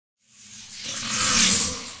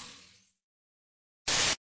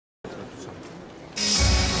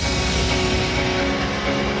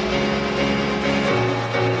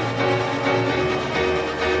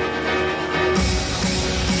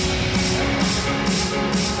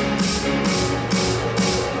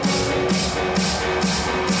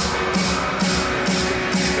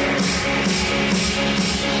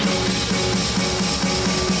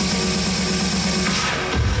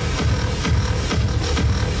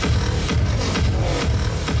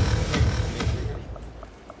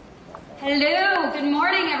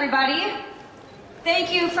everybody.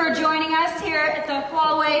 Thank you for joining us here at the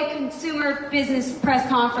Huawei Consumer Business Press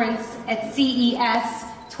Conference at CES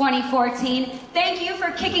 2014. Thank you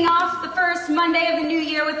for kicking off the first Monday of the new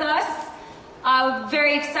year with us. A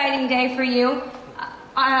very exciting day for you.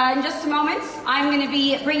 In just a moment, I'm going to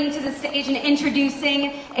be bringing to the stage and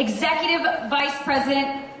introducing Executive Vice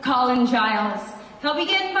President Colin Giles. He'll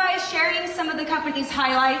begin by sharing some of the company's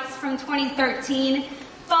highlights from 2013,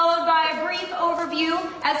 followed by a brief overview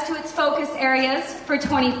as to its focus areas for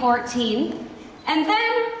 2014. And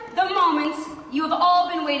then, the moment you have all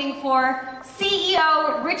been waiting for,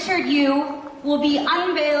 CEO Richard Yu will be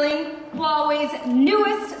unveiling Huawei's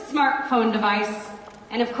newest smartphone device.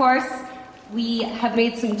 And of course, we have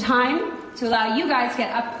made some time to allow you guys to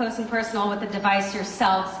get up close and personal with the device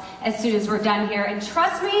yourselves as soon as we're done here. And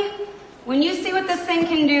trust me, when you see what this thing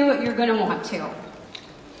can do, you're going to want to.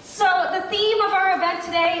 So the theme of our event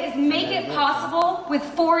today is Make It Possible with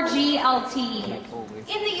 4G LTE.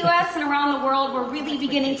 In the US and around the world, we're really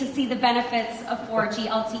beginning to see the benefits of 4G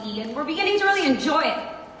LTE, and we're beginning to really enjoy it,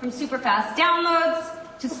 from super fast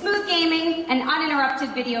downloads to smooth gaming and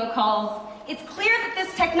uninterrupted video calls. It's clear that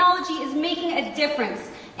this technology is making a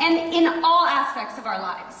difference, and in all aspects of our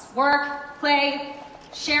lives: work, play,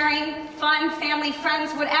 sharing, fun, family,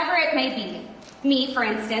 friends, whatever it may be. Me, for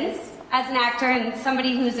instance, as an actor and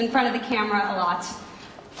somebody who's in front of the camera a lot,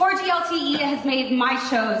 4G LTE has made my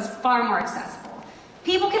shows far more accessible.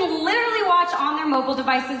 People can literally watch on their mobile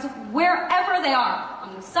devices wherever they are,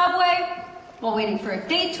 on the subway, while waiting for a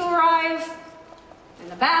date to arrive, in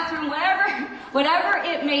the bathroom, whatever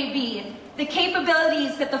it may be. The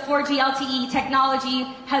capabilities that the 4G LTE technology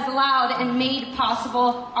has allowed and made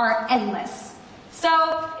possible are endless.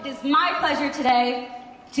 So it is my pleasure today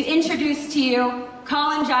to introduce to you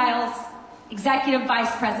Colin Giles, Executive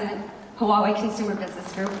Vice President, Huawei Consumer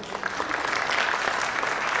Business Group.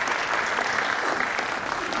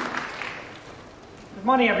 Good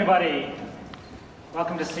morning, everybody.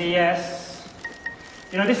 Welcome to CES.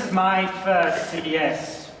 You know, this is my first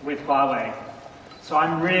CES with Huawei, so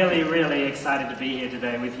I'm really, really excited to be here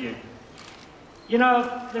today with you. You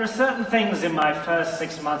know, there are certain things in my first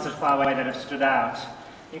 6 months at Huawei that have stood out.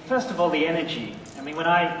 First of all, the energy. I mean, when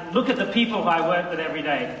I look at the people who I work with every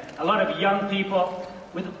day, a lot of young people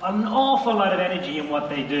with an awful lot of energy in what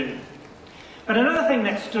they do. But another thing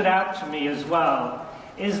that stood out to me as well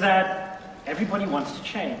is that everybody wants to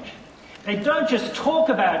change. They don't just talk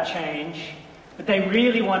about change, but they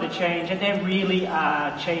really want to change, and they really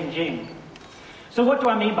are changing. So what do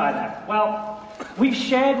I mean by that? Well, we've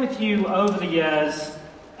shared with you over the years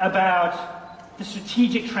about the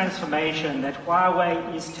strategic transformation that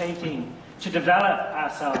Huawei is taking to develop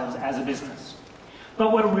ourselves as a business.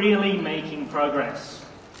 But we're really making progress.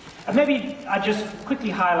 And maybe I just quickly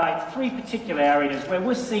highlight 3 particular areas where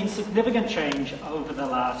we're seeing significant change over the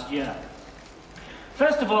last year.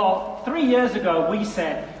 First of all, 3 years ago we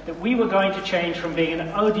said that we were going to change from being an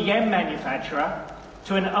ODM manufacturer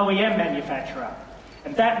to an OEM manufacturer.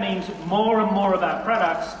 And that means more and more of our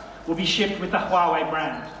products will be shipped with the Huawei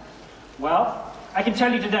brand. Well, I can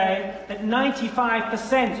tell you today that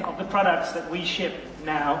 95% of the products that we ship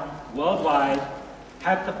now worldwide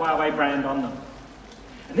have the Huawei brand on them.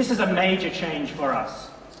 And this is a major change for us.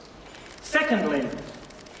 Secondly,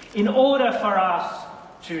 in order for us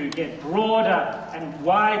to get broader and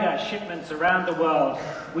wider shipments around the world,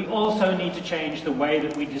 we also need to change the way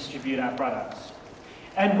that we distribute our products.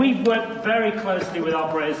 And we've worked very closely with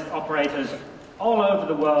operators all over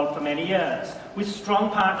the world for many years, with strong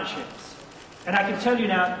partnerships. And I can tell you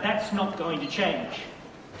now, that's not going to change.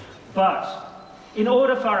 But in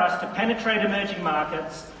order for us to penetrate emerging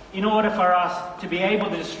markets, in order for us to be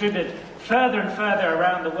able to distribute further and further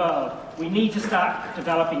around the world, we need to start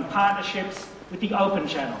developing partnerships with the open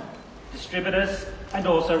channel, distributors and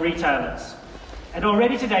also retailers. And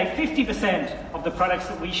already today, 50% of the products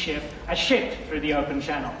that we ship are shipped through the open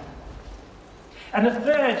channel. And the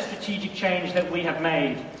third strategic change that we have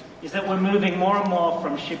made is that we're moving more and more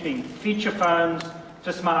from shipping feature phones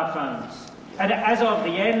to smartphones. And as of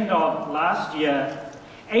the end of last year,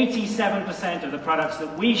 87% of the products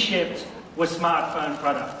that we shipped were smartphone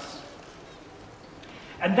products.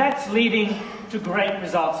 And that's leading to great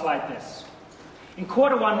results like this. In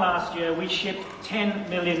Q1 last year, we shipped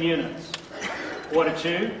 10 million units.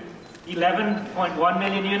 Q2, 11.1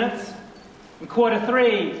 million units. In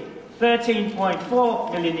Q3,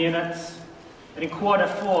 13.4 million units. And in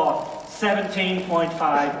Q4,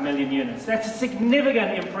 17.5 million units. That's a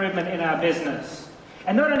significant improvement in our business.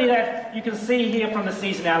 And not only that, you can see here from the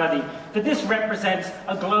seasonality that this represents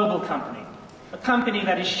a global company. a company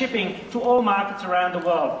that is shipping to all markets around the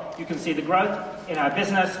world. You can see the growth in our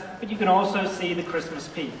business, but you can also see the Christmas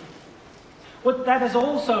peak. What that has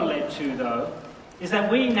also led to, though, is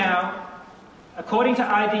that we now, according to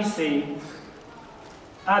IDC,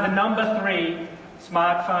 are the #3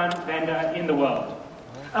 smartphone vendor in the world.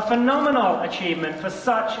 A phenomenal achievement for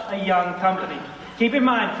such a young company. Keep in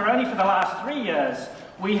mind, only for the last 3 years,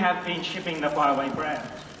 we have been shipping the Huawei brand.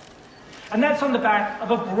 And that's on the back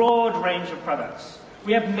of a broad range of products.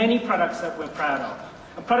 We have many products that we're proud of,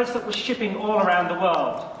 and products that we're shipping all around the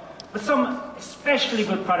world. But some especially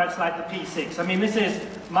good products like the P6. I mean, this is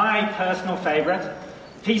my personal favorite.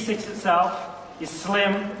 P6 itself is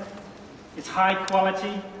slim, it's high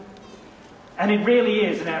quality, and it really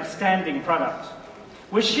is an outstanding product.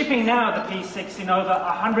 We're shipping now the P6 in over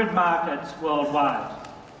 100 markets worldwide.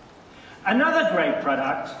 Another great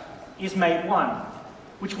product is Mate1,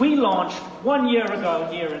 which we launched 1 year ago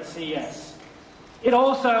here at CES. It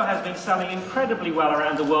also has been selling incredibly well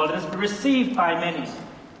around the world and has been received by many.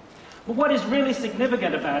 But what is really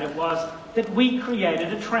significant about it was that we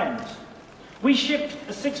created a trend. We shipped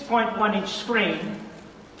a 6.1-inch screen,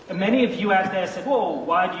 and many of you out there said, "Whoa,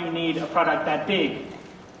 why do you need a product that big?"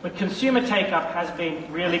 But consumer take-up has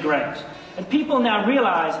been really great. And people now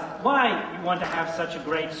realize why you want to have such a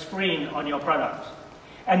great screen on your product.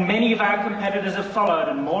 And many of our competitors have followed,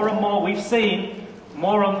 and more we've seen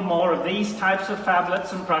more and more of these types of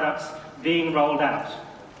phablets and products being rolled out.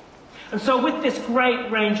 And so with this great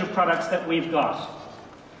range of products that we've got,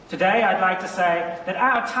 today I'd like to say that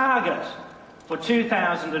our target for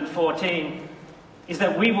 2014 is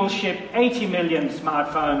that we will ship 80 million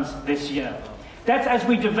smartphones this year. That's as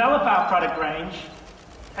we develop our product range,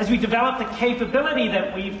 as we develop the capability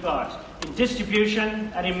that we've got in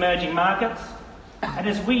distribution and emerging markets, and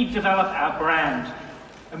as we develop our brand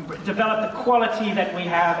and develop the quality that we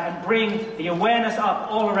have and bring the awareness up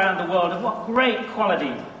all around the world of what great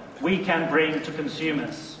quality we can bring to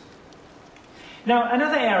consumers. Now,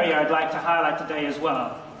 another area I'd like to highlight today as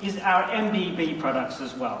well is our MBB products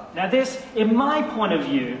as well. Now this, in my point of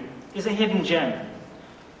view, is a hidden gem,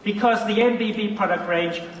 because the MBB product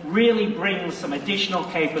range really brings some additional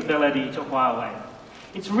capability to Huawei.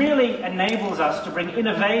 It really enables us to bring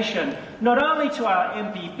innovation not only to our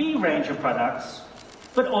MBB range of products,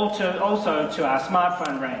 but also to our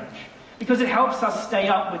smartphone range, because it helps us stay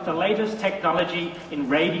up with the latest technology in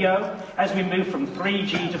radio as we move from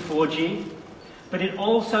 3G to 4G, but it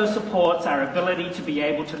also supports our ability to be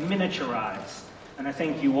able to miniaturize. And I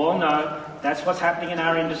think you all know that's what's happening in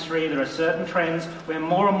our industry. There are certain trends where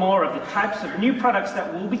more and more of the types of new products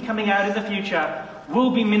that will be coming out in the future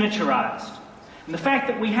will be miniaturized. And the fact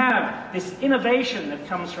that we have this innovation that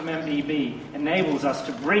comes from MBB enables us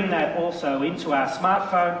to bring that also into our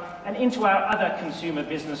smartphone and into our other consumer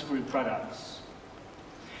business group products.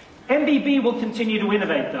 MBB will continue to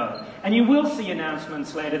innovate though, and you will see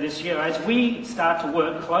announcements later this year as we start to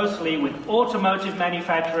work closely with automotive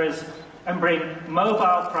manufacturers and bring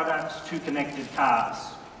mobile products to connected cars.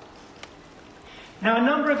 Now, a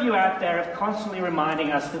number of you out there are constantly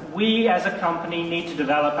reminding us that we as a company need to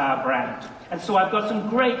develop our brand. And so I've got some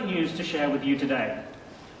great news to share with you today.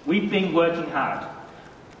 We've been working hard.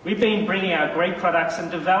 We've been bringing out great products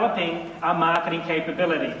and developing our marketing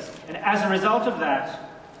capabilities. And as a result of that,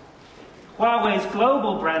 Huawei's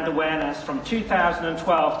global brand awareness from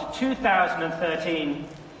 2012 to 2013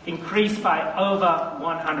 increased by over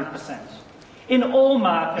 100% in all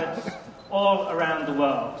markets all around the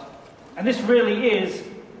world. And this really is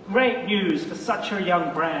great news for such a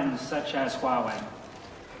young brand such as Huawei.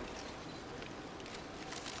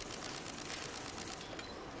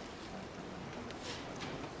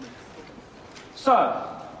 So,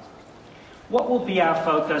 what will be our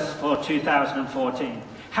focus for 2014?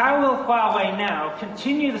 How will Huawei now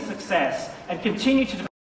continue the success and continue to develop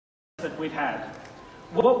that we've had?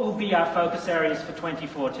 What will be our focus areas for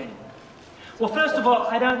 2014? Well, first of all,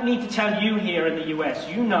 I don't need to tell you here in the US.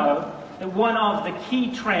 You know that one of the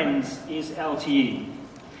key trends is LTE.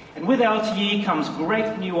 And with LTE comes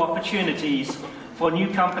great new opportunities for new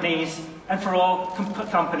companies and for all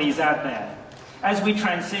companies out there as we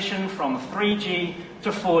transition from 3G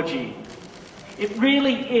to 4G. It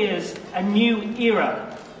really is a new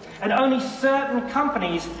era, and only certain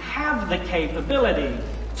companies have the capability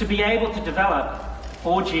to be able to develop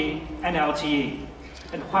 4G and LTE.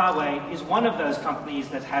 And Huawei is one of those companies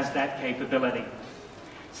that has that capability.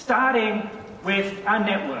 Starting with our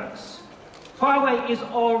networks. Huawei is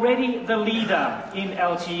already the leader in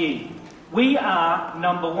LTE. We are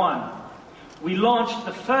 #1. We launched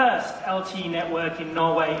the first LTE network in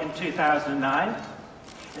Norway in 2009.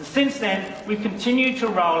 And since then, we've continued to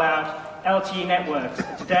roll out LTE networks.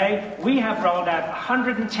 Today, we have rolled out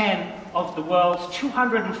 110 of the world's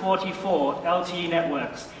 244 LTE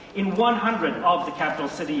networks in 100 of the capital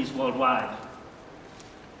cities worldwide.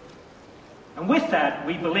 And with that,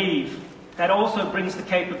 we believe that also brings the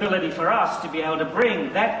capability for us to be able to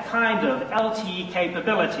bring that kind of LTE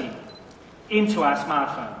capability into our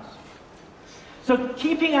smartphones. So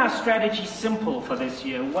keeping our strategy simple for this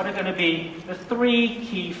year, what are going to be the 3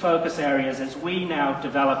 key focus areas as we now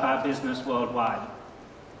develop our business worldwide?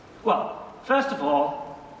 Well, first of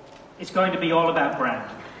all, it's going to be all about brand.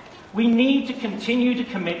 We need to continue to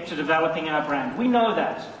commit to developing our brand. We know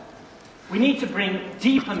that. We need to bring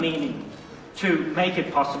deeper meaning to make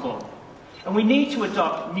it possible. And we need to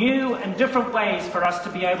adopt new and different ways for us to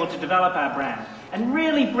be able to develop our brand and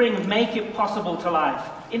really make it possible to life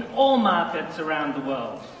in all markets around the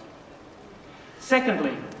world.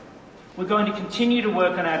 Secondly, we're going to continue to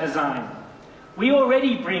work on our design. We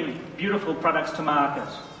already bring beautiful products to market,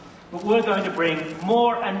 but we're going to bring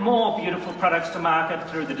more and more beautiful products to market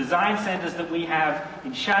through the design centers that we have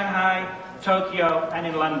in Shanghai, Tokyo, and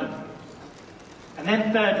in London. And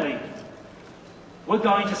then thirdly, we're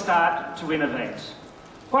going to start to innovate.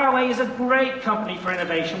 Huawei is a great company for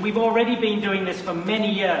innovation. We've already been doing this for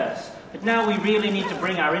many years, but now we really need to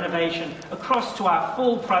bring our innovation across to our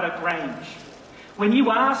full product range. When you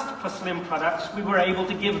asked for slim products, we were able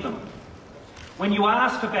to give them. When you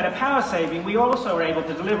asked for better power saving, we also were able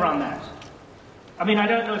to deliver on that. I mean, I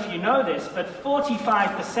don't know if you know this, but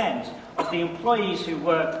 45% of the employees who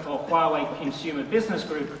work for Huawei Consumer Business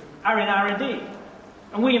Group are in R&D.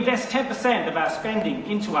 And we invest 10% of our spending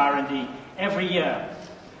into R&D every year.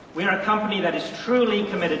 We are a company that is truly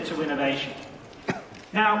committed to innovation.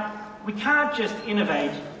 Now, we can't just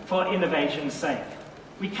innovate for innovation's sake.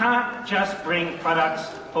 We can't just bring products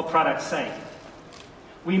for product's sake.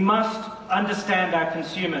 We must understand our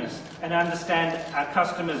consumers and understand our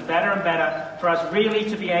customers better and better for us really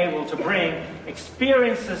to be able to bring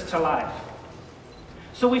experiences to life.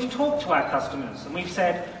 So we've talked to our customers and we've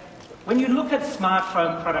said, when you look at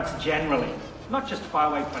smartphone products generally, not just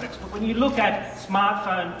Huawei products, but when you look at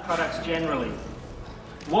smartphone products generally,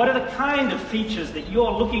 what are the kind of features that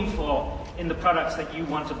you're looking for in the products that you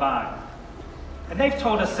want to buy? And they've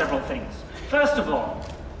told us several things. First of all,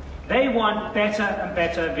 they want better and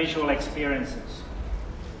better visual experiences.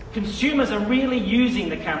 Consumers are really using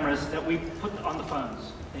the cameras that we put on the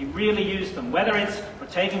phones. They really use them, whether it's for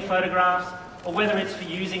taking photographs or whether it's for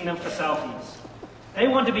using them for selfies. They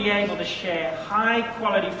want to be able to share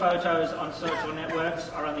high-quality photos on social networks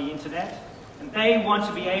or on the internet, and they want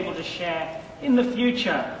to be able to share, in the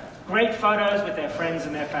future, great photos with their friends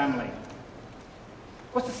and their family.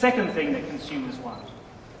 What's the second thing that consumers want?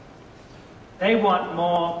 They want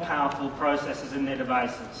more powerful processors in their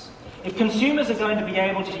devices. If consumers are going to be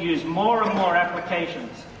able to use more and more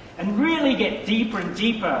applications and really get deeper and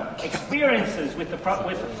deeper experiences with the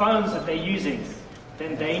phones that they're using,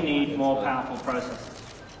 then they need more powerful processors.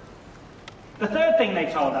 The third thing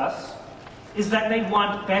they told us is that they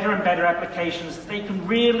want better and better applications that they can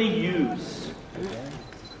really use.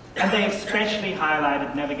 And they especially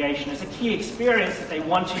highlighted navigation as a key experience that they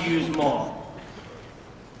want to use more.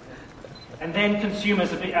 And then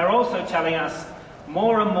consumers are also telling us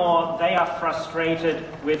more and more they are frustrated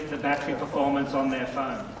with the battery performance on their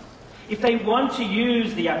phone. If they want to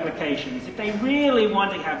use the applications, if they really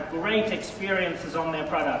want to have great experiences on their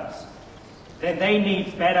products, then they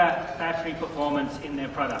need better battery performance in their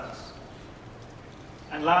products.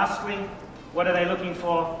 And lastly, what are they looking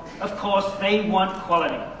for? Of course, they want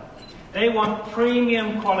quality. They want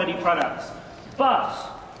premium quality products, but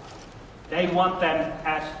they want them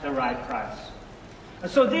at the right price. And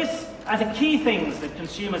so these are the key things that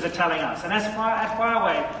consumers are telling us. And at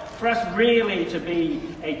Huawei, for us really to be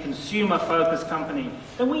a consumer-focused company,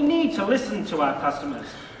 then we need to listen to our customers,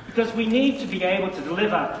 because we need to be able to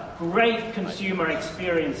deliver great consumer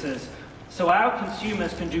experiences so our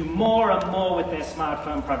consumers can do more and more with their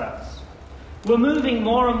smartphone products. We're moving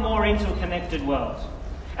more and more into a connected world.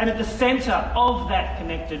 And at the center of that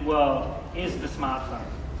connected world is the smartphone.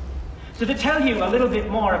 So to tell you a little bit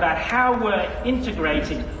more about how we're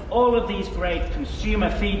integrating all of these great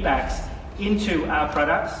consumer feedbacks into our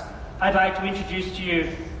products, I'd like to introduce to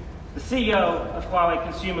you the CEO of Huawei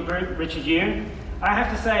Consumer Group, Richard Yu. I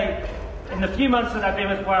have to say, in the few months that I've been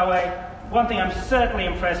with Huawei, one thing I'm certainly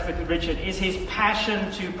impressed with Richard is his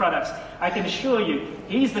passion to products. I can assure you,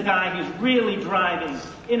 he's the guy who's really driving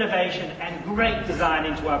innovation and great design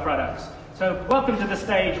into our products. So welcome to the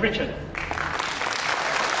stage, Richard.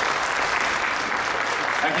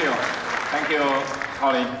 Thank you,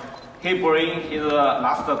 Colin. He brings his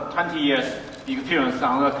last 20 years experience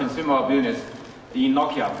on the consumer business in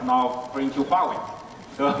Nokia, now bring to Huawei.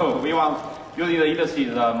 So we want, using the industry,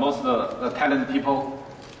 the most the talented people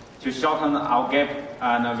to shorten our gap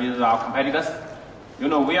and with our competitors. You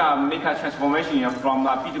know, we are making a transformation from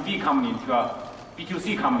a B2B company to a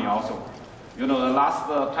B2C company also. You know, the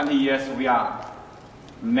last 20 years we are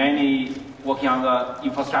mainly working on the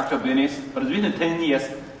infrastructure business, but within 10 years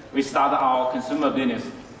we start our consumer business.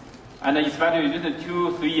 And especially within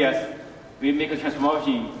 2-3 years, we make a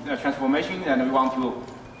transformation and we want to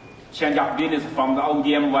change our business from the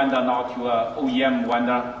ODM vendor now to OEM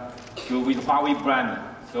vendor with Huawei brand.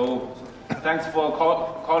 So thanks for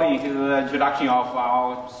Colin his introduction of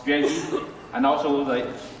our strategy and also the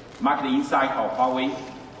market insight of Huawei.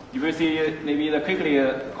 You will see maybe quickly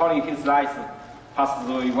Colin his slides passed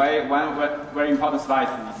through. One very important slide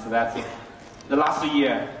is that the last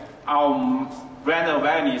year our brand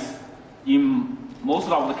awareness in most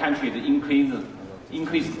of the countries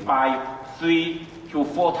increased by 3 to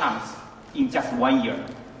 4 times in just 1 year.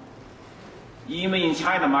 Even in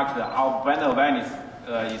China market, our brand awareness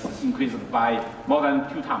is increased by more than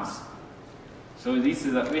 2 times. So this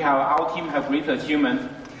is our team have great achievement.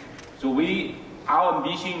 So our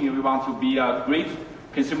ambition, we want to be a great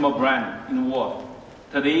consumer brand in the world.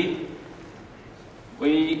 Today,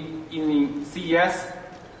 in CES,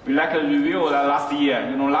 we like to review the last year.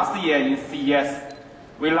 You know, last year in CES,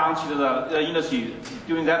 we launched the industry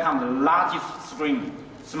during that time the largest screen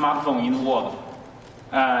smartphone in the world.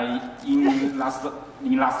 In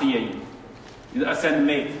last year, the Ascend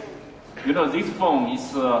Mate. You know, this phone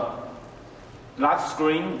is large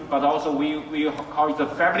screen, but also we call it a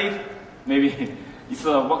phablet. Maybe it's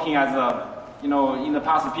working as a, you know, in the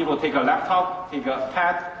past people take a laptop, take a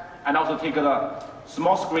pad, and also take a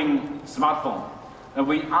small screen smartphone. And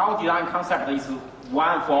our design concept is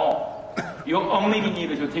one for all. You only need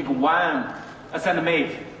to take one Ascend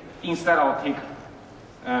Mate instead of take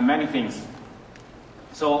many things.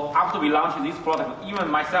 So after we launched this product, even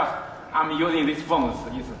myself, I'm using these phones,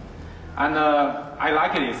 and I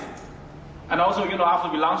like this. And also, you know, after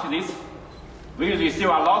we launched this, we receive a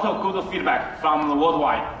lot of good feedback from the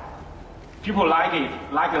worldwide. People like it,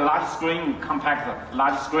 like a large screen, compact,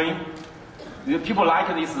 large screen. People like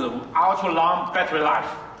this ultra long battery life.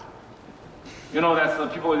 You know, that's the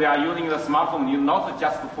people, they are using the smartphone not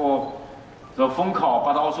just for the phone call,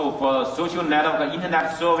 but also for social network,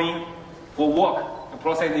 internet surfing, for work,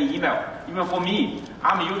 processing email. Even for me,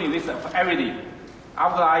 I'm using this every day.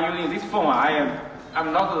 After I'm using this phone,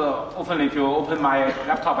 I'm not open to open my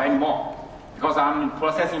laptop anymore because I'm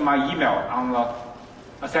processing my email on the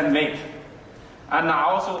Ascend Mate. And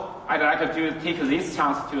also, I'd like to take this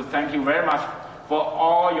chance to thank you very much for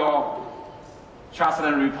all your trust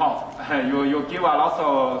and report. You give a lot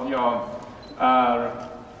of your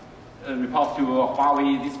reports to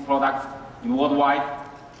Huawei, this product in worldwide.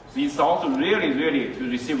 So it's also really to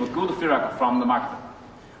receive a good feedback from the market.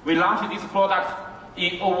 We launched this product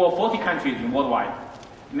in over 40 countries in worldwide,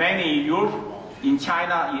 mainly in Europe, in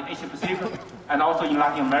China, in Asia Pacific, and also in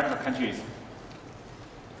Latin American countries.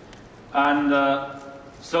 And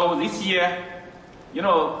so this year, you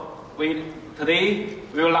know, today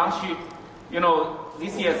we will launch, you know,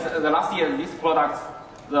 the last year, this product,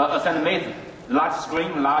 the Ascend Mate, large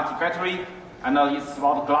screen, large battery, and it's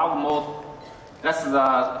about cloud mode. That's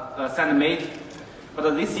the Ascend Mate.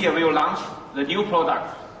 But this year we will launch the new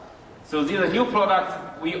product. So this new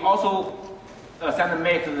product, we also Ascend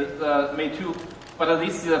Mate, Mate2, but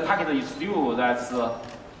this target is still that's the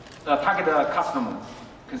target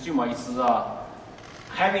consumer is the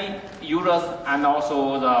heavy users and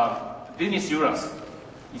also the business users.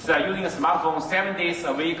 It's using a smartphone 7 days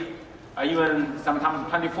a week, even sometimes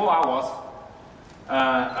 24 hours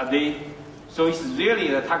a day. So it's really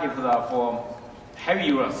the target for heavy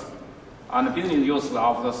users and business users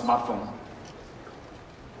of the smartphone.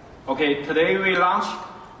 Okay, today we launch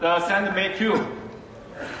the Ascend Mate2.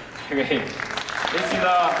 Okay, this is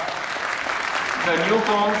the new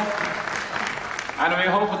phone. And we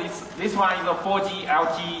hope this one is a 4G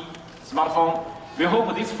LTE smartphone. We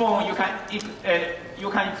hope this phone you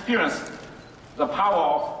can experience the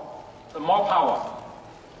more power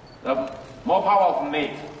of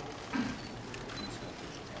Mate.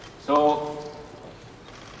 So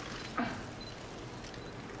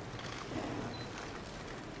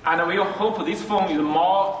and we hope this phone is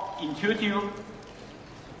more intuitive.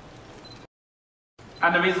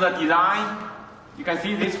 And with the design, you can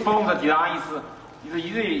see this phone, the design is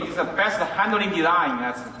the best handling design.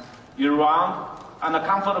 That's round and a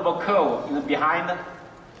comfortable curve behind,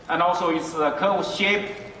 and also it's a curve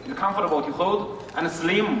shape, it's comfortable to hold, and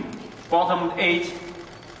slim bottom edge.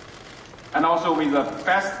 and also with the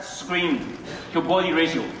best screen to body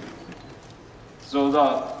ratio. So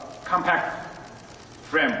the compact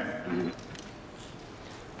frame.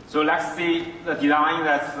 So let's see the design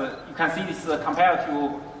that you can see this compared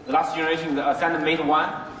to the last generation, the Ascend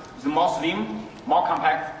Mate2. It's more slim, more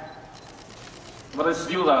compact, but it's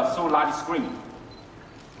still so large screen.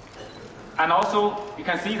 And also you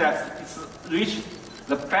can see that it's reached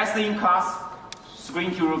the best in class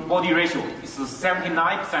screen to body ratio. It's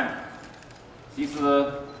 79%. It's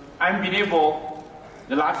unbelievable,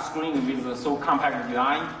 the large screen with so compact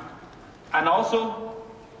design. And also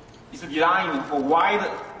it's designed for wide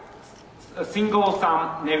single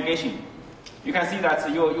thumb navigation. You can see that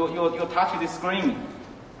you touch the screen,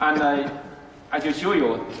 and I will show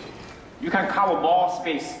you, you can cover more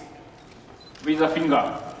space with the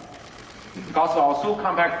finger. Because it's so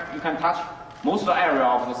compact, you can touch most of the area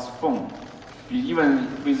of this phone, even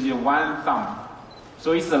with one thumb.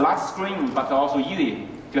 So it's a large screen, but also easy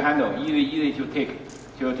to handle, easy to take,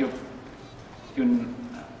 to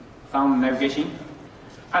thumb navigation.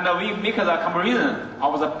 And we make the comparison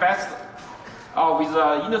of the best with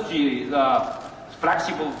the industry, the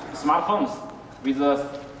flagship smartphones, with the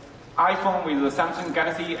iPhone, with the Samsung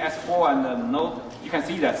Galaxy S4 and the Note. You can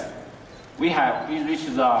see that we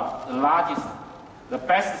reached the largest, the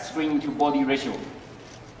best screen to body ratio.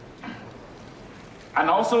 And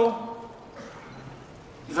also,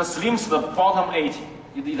 it's the slimmest bottom edge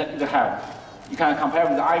it have. You can compare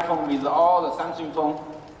with the iPhone, with all the Samsung phone.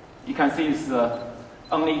 You can see it's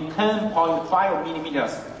only 10.5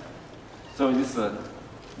 millimeters. So this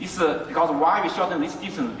because why we shorten this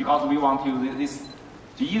distance? Because we want to this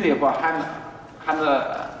to easier for hand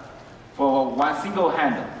for one single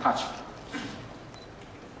hand touch.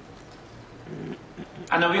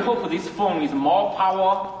 And we hope this phone is more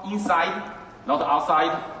power inside, not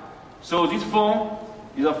outside. So this phone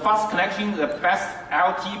is a fast connection, the best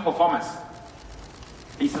LTE performance.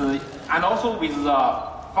 And also with the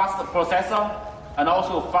fast processor and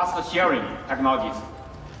also fast sharing technologies.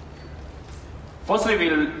 Firstly, we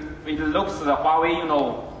look at the Huawei.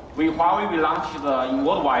 Huawei we launched in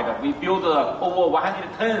worldwide. We built over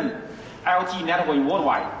 110 LTE network in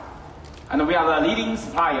worldwide. And we are the leading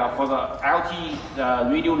supplier for the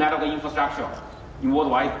LTE radio network infrastructure in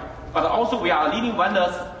worldwide. But also we are leading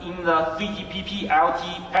vendors in the 3GPP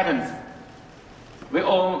LTE patents. We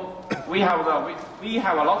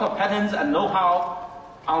have a lot of patents and know-how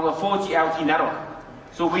on the 4G LTE network.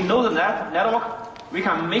 So we know the network. We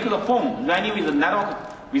can make the phone running with the network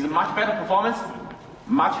with much better performance,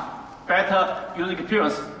 much better user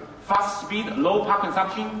experience, fast speed, low power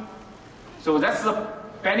consumption. So that's the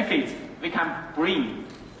benefit we can bring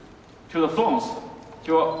to the phones,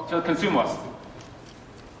 to the consumers.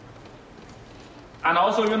 And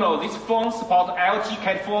also, this phone supports LTE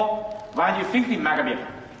Cat 4 150 megabit.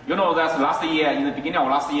 That's last year, in the beginning of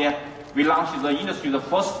last year, we launched in the industry the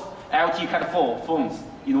first LTE Cat 4 phones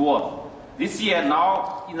in the world. This year,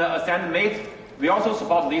 now in the Ascend Mate, we also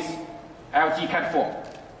support this LTE Cat 4.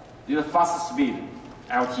 This is fast speed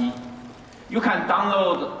LTE. You can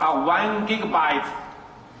download a 1 gigabyte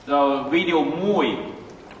video movie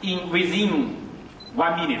within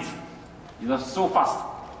 1 minute. It's so fast.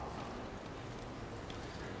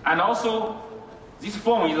 And also, this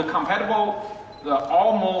phone is compatible with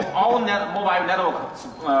all mobile network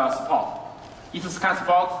support. It can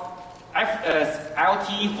support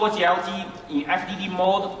LTE, 4G LTE in FDD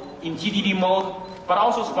mode, in TDD mode, but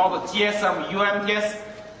also support GSM, UMTS,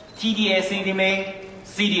 TDA,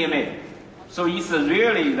 CDMA. So it's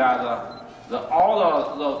really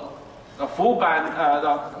all the full band,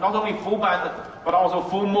 not only full band, but also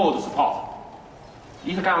full mode support.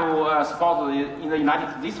 It can support in the United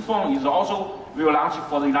States. This phone is also will launch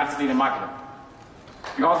for the United States market.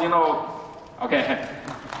 Because okay,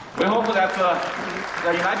 we hope that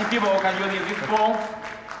the United people can use this phone.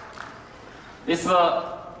 It's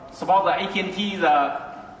support the AT&T, the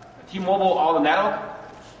T-Mobile, all the network.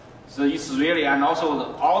 So it's really, and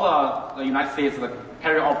also all the United States, the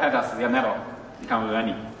carrier operators, their network, you can run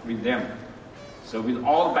it with them. So with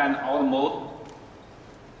all the band, all the mode.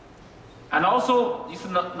 And also, it's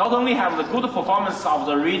not only have the good performance of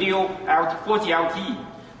the radio 4G LTE,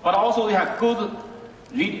 but also they have good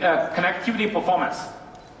connectivity performance.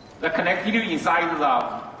 The connectivity inside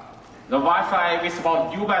the Wi-Fi, we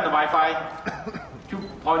support dual band Wi-Fi,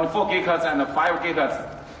 2.4 gigahertz and 5 gigahertz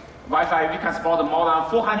Wi-Fi. We can support more than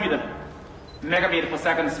 400 megabit per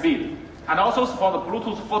second speed, and also support the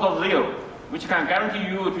Bluetooth 4.0, which can guarantee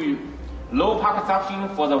you to low power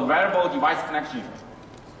consumption for the wearable device connection.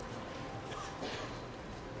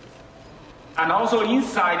 And also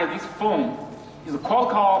inside this phone is a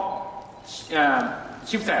quad-core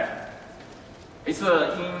chipset. It's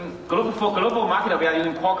for global market, we are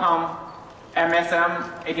using Qualcomm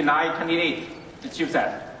MSM8928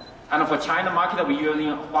 chipset. And for China market, we're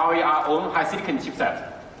using Huawei our own high silicon chipset.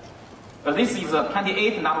 But this is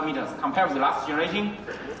 28 nanometers compared with the last generation,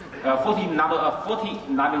 40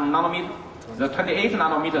 nanometer. The 28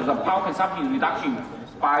 nanometers, the power consumption reduction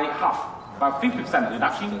by half, by 50%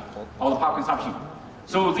 reduction of the power consumption.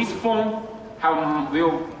 So this phone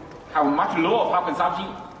will have much lower power consumption,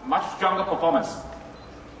 much stronger performance.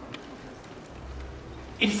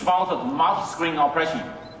 It supports multi-screen operation.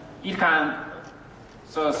 It can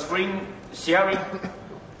screen sharing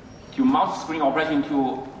to multi-screen operation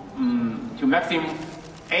to maximum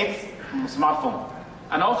 8 smartphones,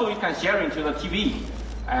 and also it can share into the TV,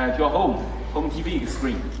 to your home TV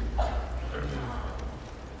screen.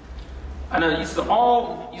 And this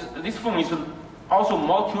phone is also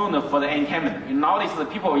more tuned for the entertainment. Nowadays, the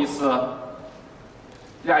people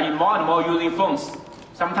they are more and more using phones.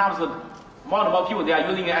 Sometimes more and more people they are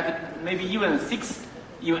using it at maybe even 6,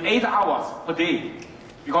 even 8 hours per day,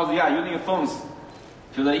 because they are using phones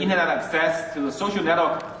to the internet access, to the social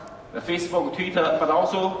network, the Facebook, Twitter, but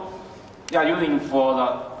also they are using for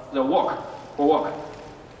the work.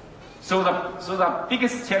 So the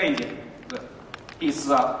biggest challenge is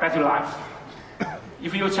battery life.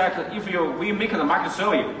 If we make the market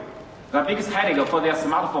survey, the biggest headache for their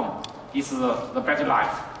smartphone is the battery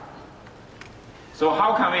life. So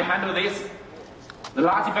how can we handle this? The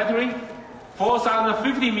large battery,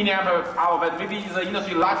 4,050 milliamp hour battery, maybe is the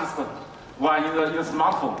industry largest one in the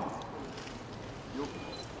smartphone.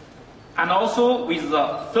 And also with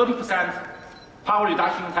the 30% power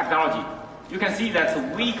reduction technology, you can see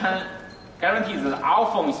that we can guarantee that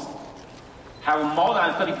our phones have more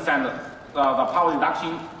than 30% the power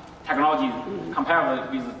reduction technology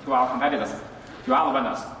compared to our competitors, to other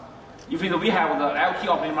vendors. If we have the LT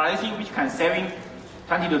optimization, which can save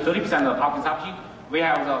 20 to 30% of power consumption, we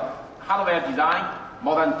have the hardware design,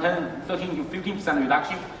 more than 13 to 15%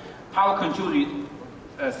 reduction, power control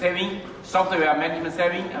saving, software management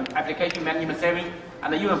saving, and application management saving,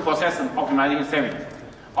 and even process optimization saving.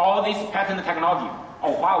 All this patent technology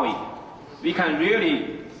of Huawei, we can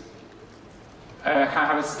really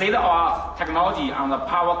have a state-of-the-art technology on the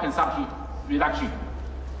power consumption reduction.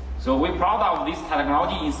 So we're proud of this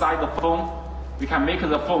technology inside the phone. We can make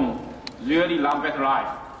the phone really long battery life.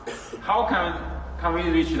 How can we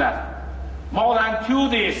reach that? More than 2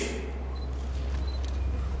 days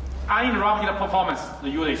uninterrupted performance, the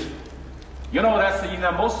usage. You know that in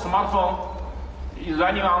the most smartphone is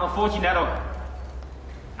running on the 4G network,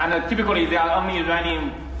 and typically they are only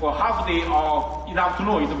running for half a day or in the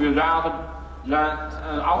afternoon it will run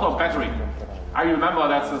out of battery. I remember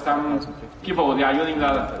that some people they are using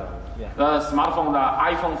the smartphone, the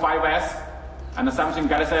iPhone 5S and the Samsung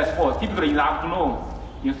Galaxy S4. Typically in the afternoon,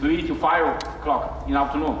 in 3 to 5 o'clock in the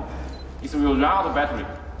afternoon, it will run out of battery.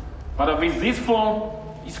 But with this phone,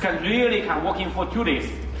 it can really work in for 2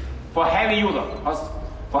 days for heavy users.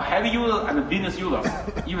 For heavy users and business users,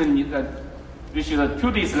 even reach the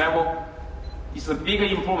 2 days level, it's a big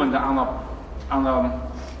improvement on the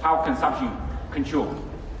power consumption control.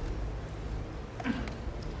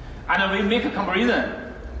 And we make a comparison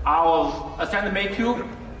our Ascend Mate2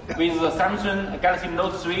 with the Samsung Galaxy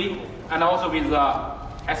Note 3 and also with the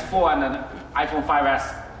S4 and the iPhone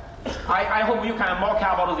 5S. I hope you can more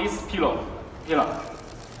care about this pillar.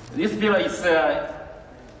 This pillar is the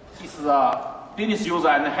business user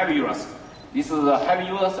and heavy users. This is the heavy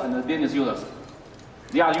users and the business users.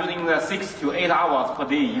 They are using 6 to 8 hours per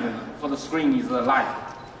day even for the screen is light.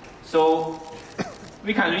 So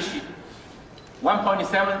we can reach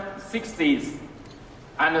 1.76 days.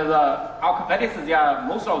 And our competitors,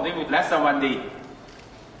 most of them with less than 1 day.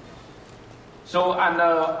 So, and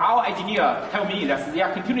our engineer tell me that they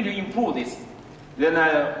are continuing to improve this. Then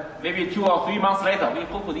maybe 2 or 3 months later, we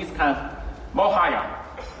hope this can more higher.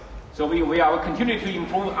 So we will continue to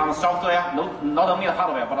improve on software, not only the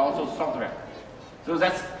hardware, but also software. So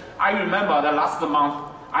I remember the last month,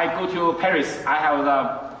 I go to Paris. I have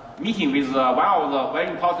the meeting with one of the very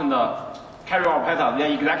important carrier operators,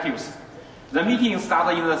 their executives. The meeting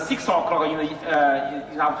started in the 6 o'clock in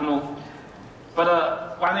the afternoon.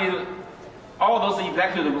 But when all those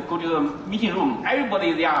executives go to the meeting room,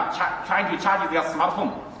 everybody they are trying to charge their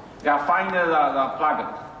smartphone. They are finding the plug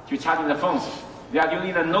to charge the phones. They are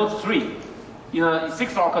using the Note 3. In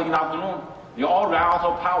 6 o'clock in the afternoon, they all run out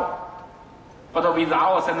of power. But with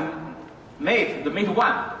our Ascend Mate, the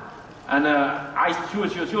Mate1, and I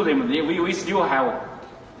show them, we still have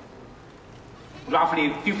roughly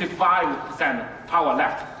 55% power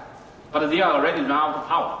left. But they are already run out of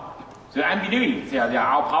power. So I'm believing that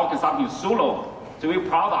our power consumption is so low. So we're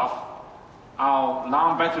proud of our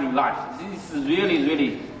long battery life. This is really,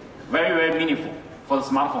 really very, very meaningful for the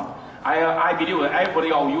smartphone. I believe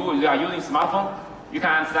everybody of you are using smartphone, you can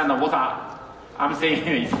understand what I'm saying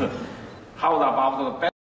is how about the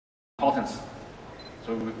battery importance.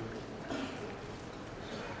 So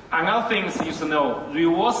another thing is to know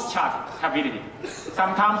reverse charge capability.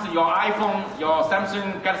 Sometimes your iPhone, your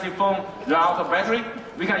Samsung Galaxy phone run out of battery.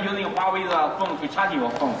 We can use Huawei phone to charge your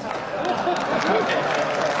phone. Okay.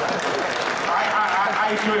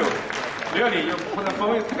 I show you. Really, you put the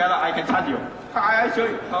phone together, I can charge you. I show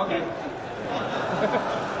you. Okay.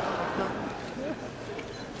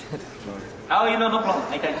 Oh, you know, no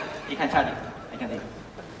problem. You can charge it. I can take it.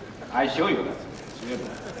 I show you.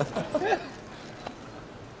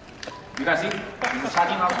 You can see, it's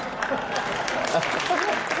charging now.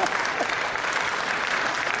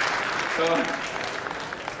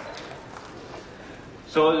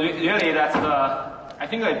 So really, that's I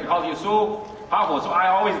think that because you're so powerful, so I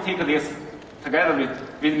always take this together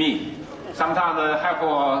with me. Sometimes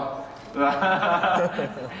helpful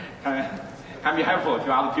can be helpful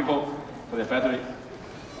to other people for the battery.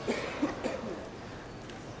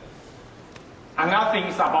 Another thing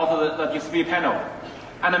is about the display panel.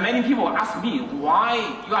 And many people ask me why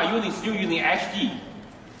you are still using HD.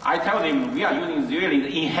 I tell them we are using really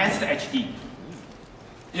the enhanced HD.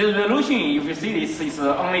 The resolution, if you see this, is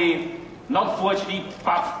only not Full HD,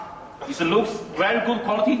 but it looks very good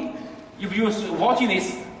quality. If you're watching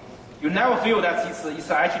this, you never feel that it's an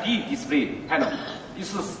HD display panel.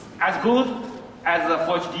 It's as good as the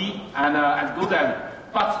Full HD and as good as,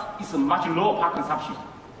 but it's a much lower power consumption.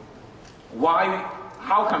 Why?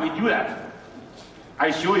 How can we do that? I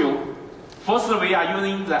show you. First, we are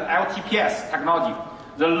using the LTPS technology,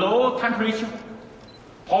 the low temperature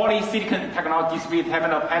polysilicon technology display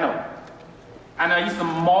panel. And it's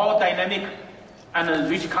more dynamic and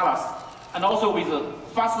rich colors, and also with a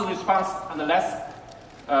faster response and less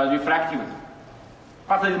reflective.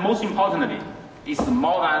 But most importantly, it's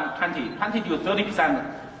more than 20 to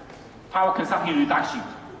 30% power consumption reduction.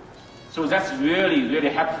 So that's really, really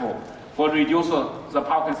helpful for reduce the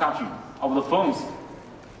power consumption of the phones.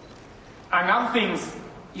 Another thing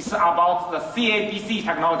is about the CADC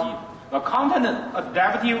technology, the content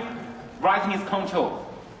adaptive brightness control,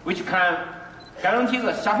 which can guarantee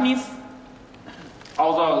the sharpness,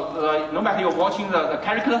 also no matter you're watching the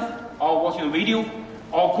characters or watching the video,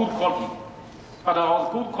 or good quality, but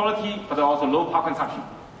also good quality, but also low power consumption.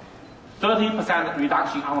 30%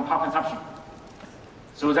 reduction on power consumption.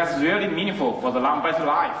 So that's really meaningful for the long battery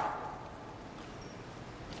life.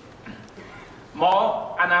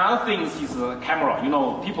 More, another thing is the camera. You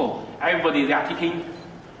know, everybody, they are taking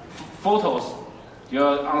photos.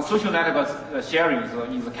 On social networks, sharing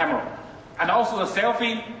is the camera. And also the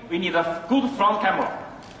selfie, we need a good front camera.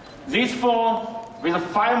 This phone with a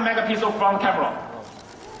 5 megapixel front camera.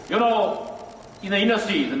 You know, in the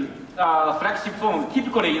industry, the flagship phone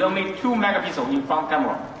typically is only 2 megapixel in front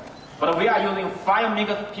camera. But we are using 5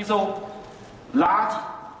 megapixel large,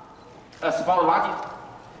 large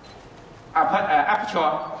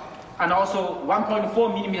aperture, and also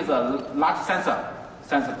 1.4 millimeter large sensor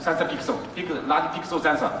pixel, large pixel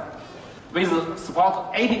sensor, with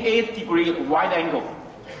support 88-degree wide angle.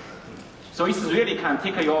 So it really can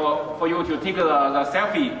take for you to take the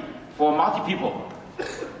selfie for multi people.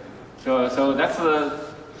 So that's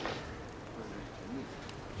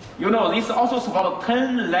you know, this also supports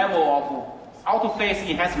 10 level of auto face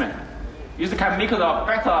enhancement. You can make a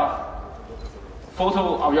better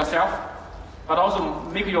photo of yourself, but also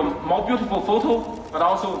make your more beautiful photo, but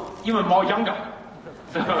also even more younger.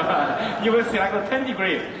 So you will see like a 10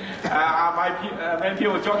 degree. Many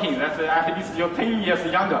people joking that at least you're 10 years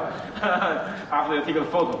younger after you take a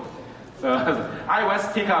photo. So I always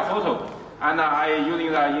take a photo, and I using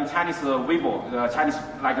in Chinese Weibo,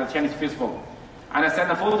 Chinese Facebook, and I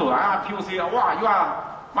send a photo. People say, "Wow, you are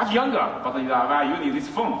much younger," but you are using this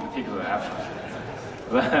phone to take that.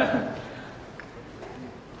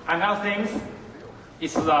 Another thing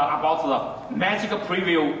is about the magic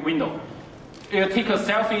preview window. You take a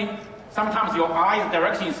selfie, sometimes your eye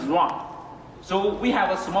direction is wrong. So we have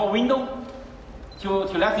a small window to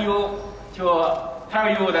let you, to tell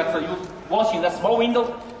you that you're watching the small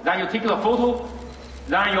window, then you take a photo,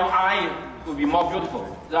 then your eye will be more beautiful.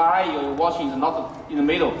 The eye you're watching is not in the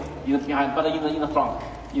middle, behind, but in the front,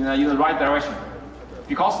 in the right direction.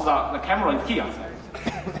 Because the camera is here.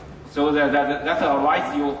 So that's a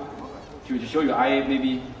right view to show you.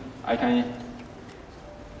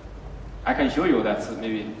 I can show you that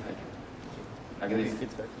maybe like this.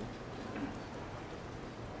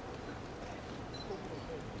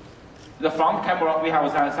 The front camera, we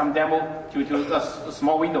have some demo to a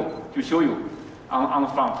small window to show you on the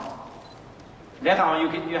front. Later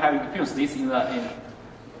on, you have experienced this in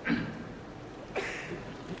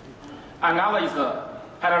Another is a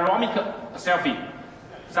panoramic selfie.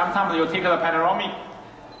 Sometimes you take the panoramic,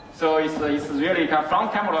 so it's really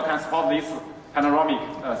front camera can support this panoramic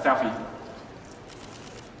selfie.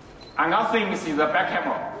 Another thing is the back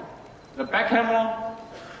camera. The back camera,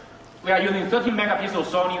 we are using 13 megapixel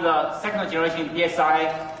Sony, the second generation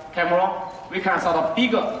DSI camera. We can sort of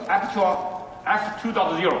bigger aperture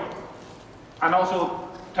f2.0 and also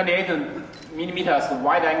 28 millimeters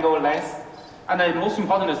wide angle lens. And the most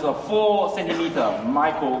important is the 4 centimeter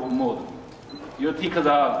micro mode. You take and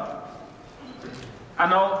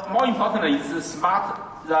more importantly is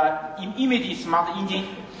the image smart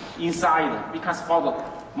engine inside. We can support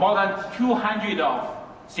more than 200 of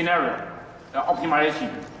scenario optimization.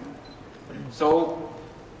 So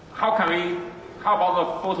how about the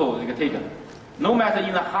photo you can take? No matter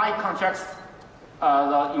in the high contrast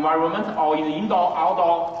the environment or in the indoor,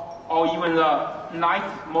 outdoor, or even the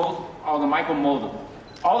night mode or the micro mode,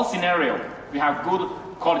 all scenario we have good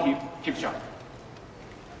quality picture.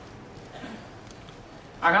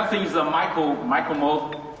 Another thing is the micro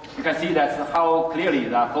mode. You can see that's how clearly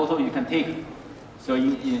the photo you can take. So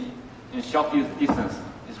in short distance,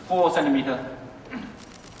 it's 4 centimeter.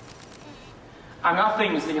 Another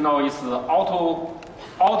thing is, is the audio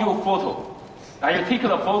photo. You take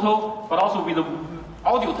the photo, but also with the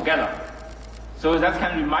audio together. So that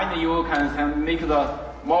can remind you, can make the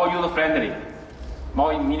more user-friendly,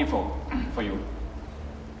 more meaningful for you.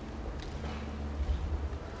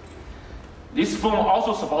 This phone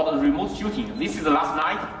also supports remote shooting. This is the last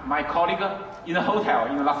night, my colleague in the hotel,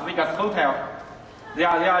 in the Las Vegas hotel, they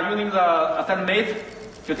are using the Ascend Mate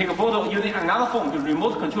to take a photo using another phone to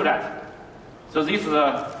remote control that. So this is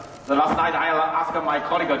the last night I asked my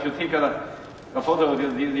colleague to take a photo.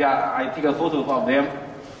 I take a photo of them.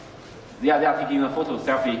 They are taking a photo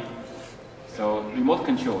selfie. So remote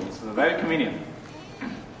control is very convenient.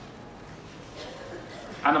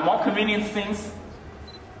 And the more convenient things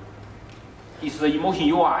is the emotion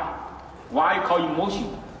UI. Why you call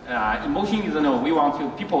emotion? Emotion is, we want to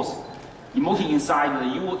people's emotion inside the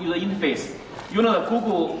user interface. The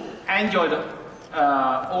Google Android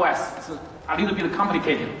OS is a little bit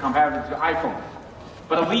complicated compared to iPhone.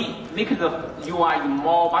 But we make the UI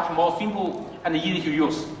much more simple and easy to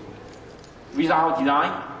use. With our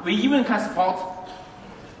design, we even can support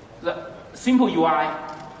the simple UI.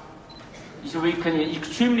 So we can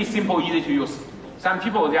extremely simple, easy to use. Some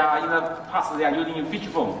people, in the past, they are using feature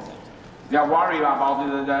phone. They are worried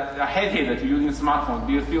about they hesitate to using smartphone.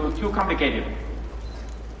 They feel too complicated.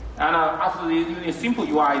 And after using simple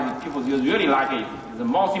UI, people really like it. It's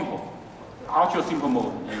more simple, ultra simple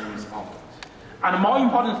mode. And the more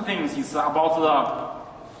important things is about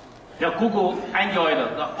the Google Android,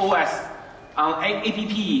 the OS, on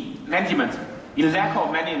app management. In lack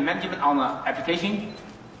of management on the application.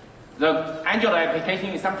 The Android application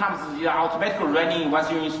is sometimes automatically running once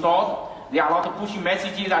you install. There are a lot of pushing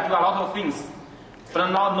messages that do a lot of things, but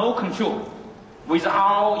no control. With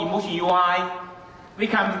our emotion UI, we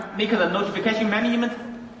can make the notification management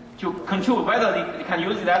to control whether they can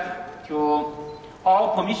use that to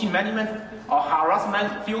all permission management or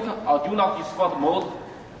harassment filter or do not disturb mode.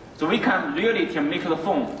 So we can really make the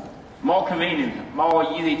phone more convenient,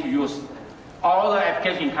 more easy to use. All the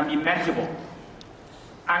application can be manageable.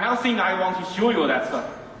 Another thing I want to show you that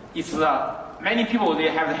is many people, they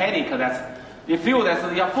have the headache that they feel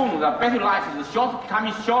that their phone, the battery life is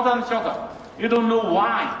becoming shorter and shorter. You don't know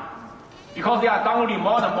why. Because they are downloading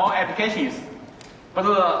more and more applications. But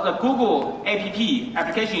the Google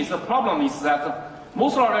applications, the problem is that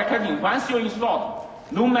most of the applications, once you install,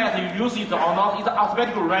 no matter you use it or not, it's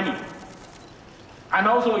automatically running. And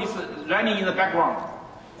also it's running in the background.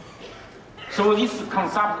 So this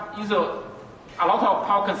concept is a lot of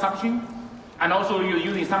power consumption, and also you're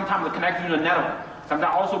using sometimes connecting to the network,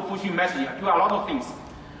 sometimes also pushing messages, do a lot of things.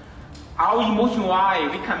 Our emotion UI,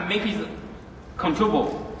 we can make it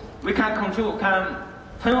controllable. We can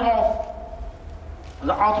turn off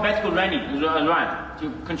the automatic run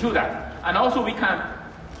to control that, and also we can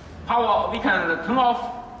turn off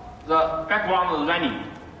the background running,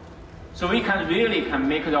 so we can really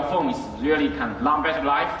make the phone really long battery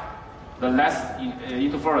life, the less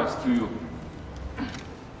interference to you.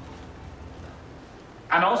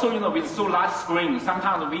 And also, with so large screen,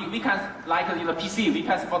 sometimes we can, like in the PC, we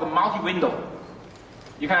can support multi-window.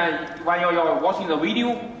 You can, when you're watching the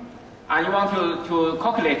video, and you want to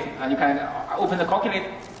calculate, and you can open the calculate,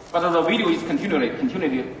 but the video is continually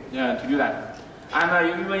to do that.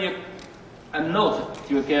 And when you a note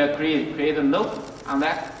to create a note on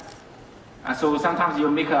that. And so sometimes you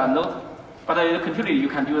make a note, but the computer you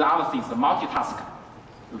can do the other things, multitask.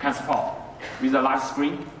 You can support with a large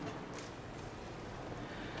screen.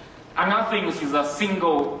 Another thing is a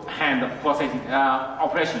single hand processing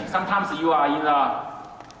operation. Sometimes you are in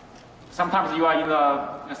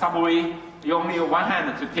the subway. You only have one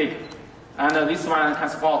hand to take, and this one can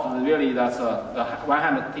support really that's the one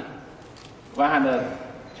hand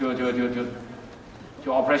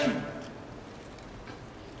to operation.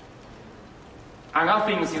 Another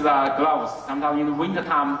thing is gloves. Sometimes in the winter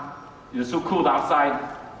time, it's so cold outside,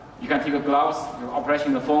 you can take gloves,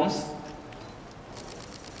 operation the phones.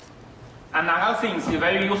 And another thing is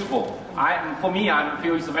very useful. For me, I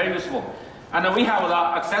feel it's very useful. And we have the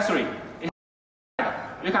accessory.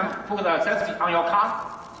 You can put the accessory on your car,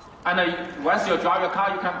 and once you drive your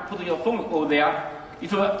car, you can put your phone over there.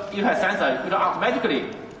 It has sensor. It will automatically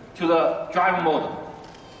to the drive mode.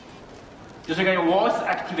 Just you can voice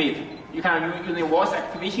activate. You can use the voice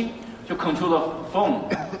activation to control the phone,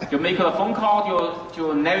 to make a phone call,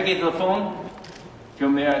 to navigate the phone, to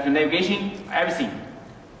navigation, everything.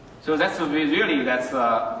 So that's really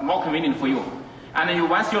more convenient for you. And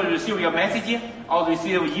once you receive your message or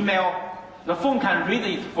receive email, the phone can read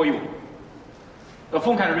it for you. The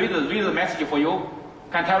phone can read the message for you,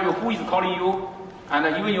 can tell you who is calling you, and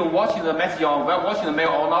even you're watching the message or watching the mail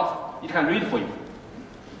or not, it can read for you.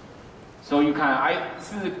 So I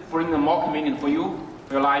bring more convenient for you,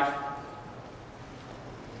 for your life.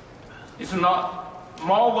 It's not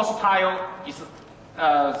more versatile. It's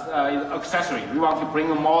accessory. We want to bring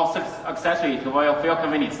more accessory for your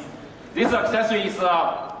convenience. This accessory is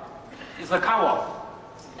a cover,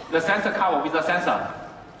 the sensor cover with a sensor.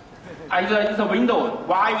 It's a window.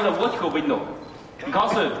 Why with a vertical window?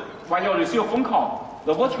 Because when you receive a phone call,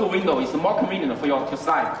 the vertical window is more convenient for you to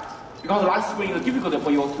slide. Because large screen is difficult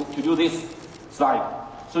for you to do this slide.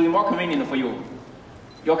 So it's more convenient for you.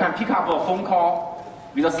 You can pick up a phone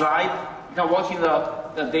call with a slide. You can watch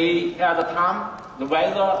the day, the time, the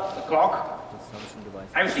weather, the clock,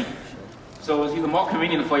 everything. So it's more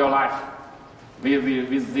convenient for your life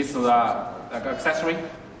with this accessory.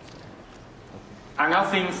 Another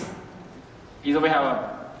thing is we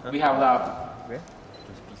have the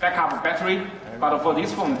backup battery, but for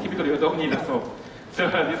this phone, typically you don't need it. So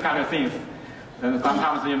these kind of things. And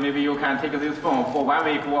sometimes maybe you can take this phone for 1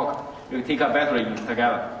 week work. You take a battery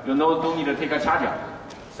together. You don't need to take a charger.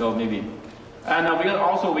 So maybe. And we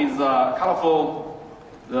also with colorful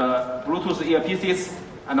Bluetooth earpieces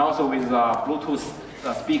and also with Bluetooth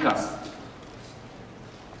speakers.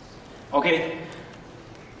 Okay.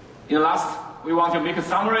 In the last, we want to make a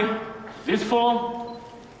summary. This phone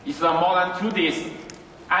is more than 2 days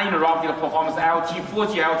uninterrupted performance LTE,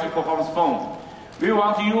 4G LTE performance phone. We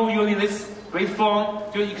want you using this great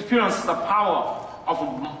phone to experience the power of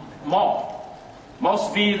more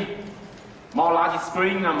speed, more large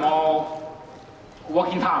screen, and more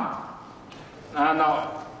working time. And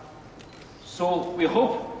so we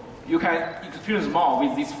hope you can experience more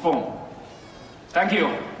with this phone. Thank you.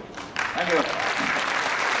 Thank you.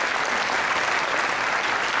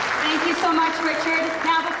 Thank you so much, Richard.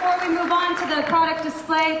 Now, before we move on to the product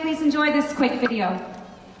display, please enjoy this quick video.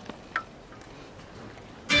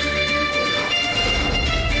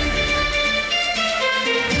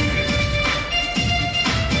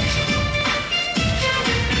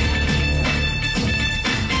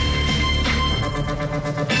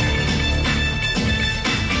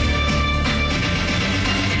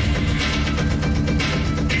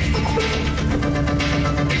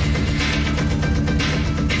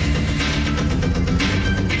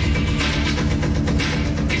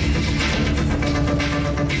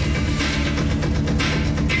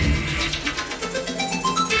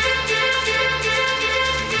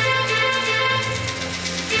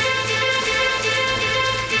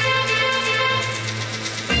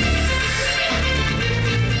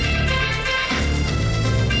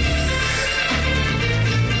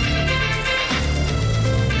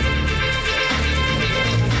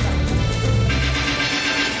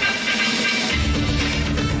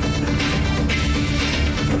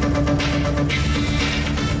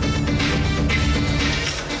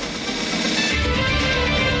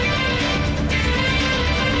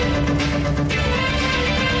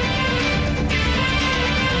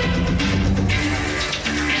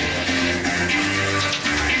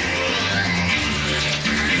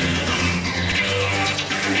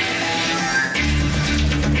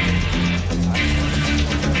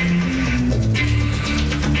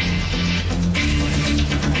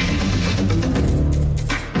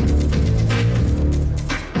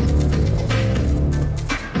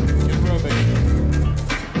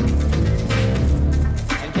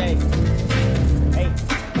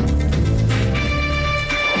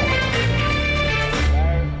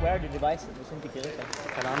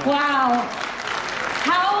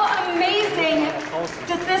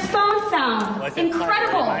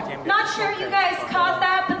 incredible. Not sure you guys caught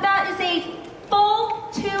that, but that is a full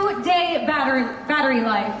 2-day battery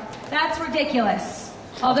life. That's ridiculous.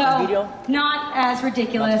 Although not as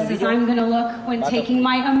ridiculous as I'm going to look when taking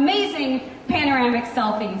my amazing panoramic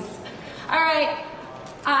selfies. All right,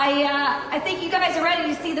 I think you guys are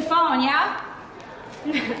ready to see the phone, yeah?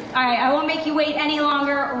 All right, I won't make you wait any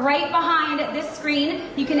longer. Right behind this screen,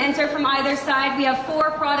 you can enter from either side. We have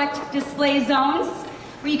 4 product display zones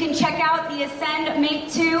where you can check out the Ascend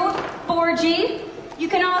Mate2 4G. You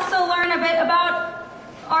can also learn a bit about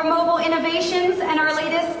our mobile innovations and our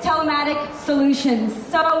latest telematic solutions.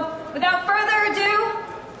 So, without further ado,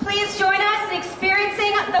 please join us in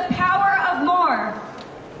experiencing the power of more.